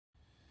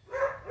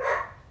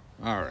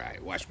All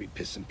right, watch me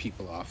piss some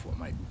people off while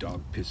my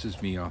dog pisses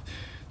me off.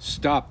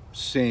 Stop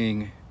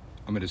saying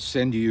I'm going to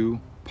send you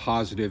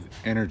positive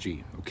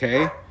energy,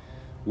 okay?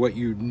 What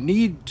you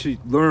need to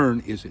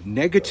learn is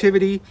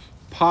negativity,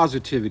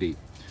 positivity.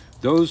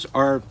 Those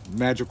are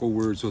magical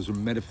words. Those are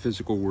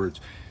metaphysical words.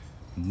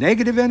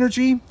 Negative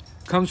energy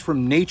comes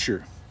from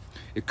nature.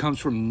 It comes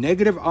from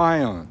negative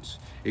ions.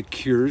 It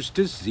cures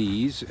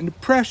disease and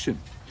depression.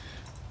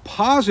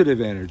 Positive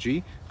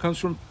energy comes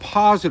from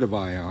positive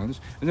ions,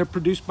 and they're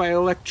produced by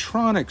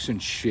electronics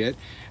and shit,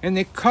 and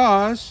they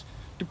cause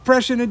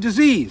depression and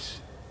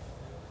disease.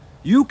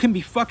 You can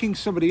be fucking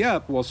somebody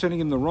up while sending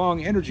them the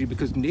wrong energy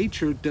because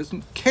nature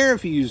doesn't care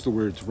if you use the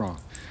words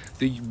wrong.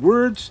 The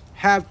words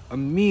have a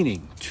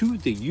meaning to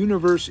the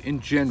universe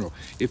in general.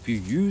 If you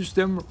use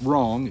them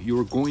wrong,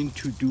 you're going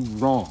to do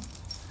wrong.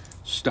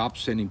 Stop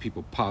sending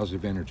people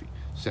positive energy.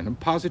 Send them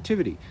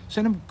positivity.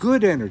 Send them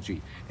good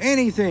energy.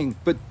 Anything,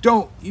 but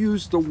don't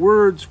use the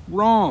words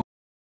wrong.